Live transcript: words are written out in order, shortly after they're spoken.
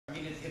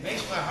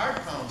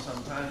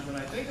sometimes when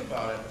I think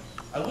about it.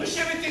 I wish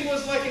everything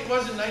was like it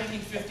was in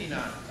 1959.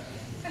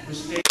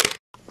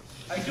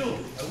 I do.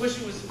 I wish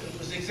it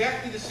was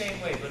exactly the same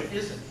way, but it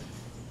isn't.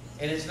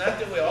 And it's not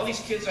that way. All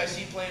these kids I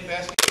see playing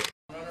basketball,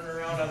 running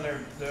around on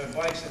their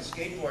bikes and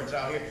skateboards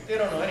out here, they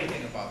don't know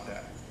anything about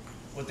that.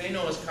 What they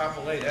know is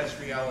Kapolei. That's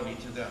reality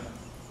to them.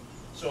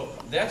 So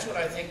that's what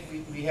I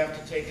think we have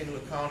to take into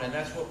account, and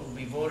that's what will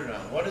be voted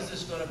on. What is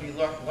this going to be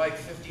like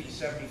 50 to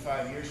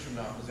 75 years from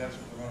now? Because that's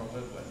what we're going to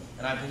live with.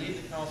 And I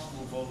believe the council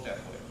will vote that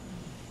way.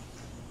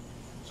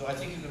 So I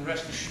think you can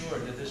rest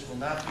assured that this will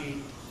not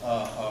be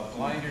a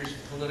blinders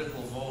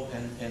political vote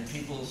and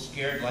people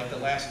scared like the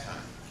last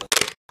time.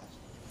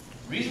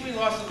 The reason we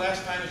lost the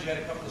last time is you had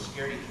a couple of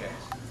scaredy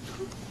cats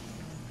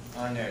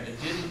on there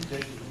that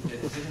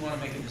didn't want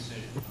to make a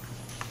decision.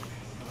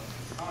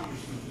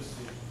 Congressman, just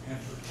to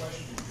answer a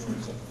question of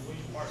yours, I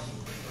believe Marcy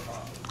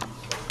Fisher-Hoff at the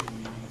social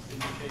meetings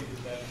indicated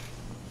that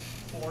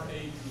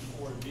 4A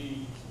through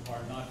 4D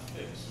are not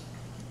fixed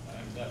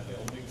and that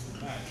they'll mix and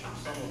match. And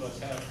some of us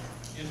have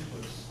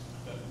inputs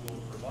that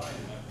will provide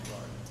in that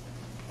regard.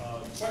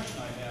 The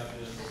question I have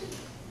is,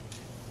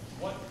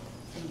 what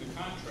do the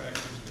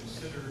contractors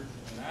consider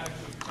an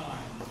adequate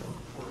time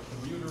for a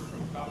commuter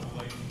from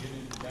Kapolei to get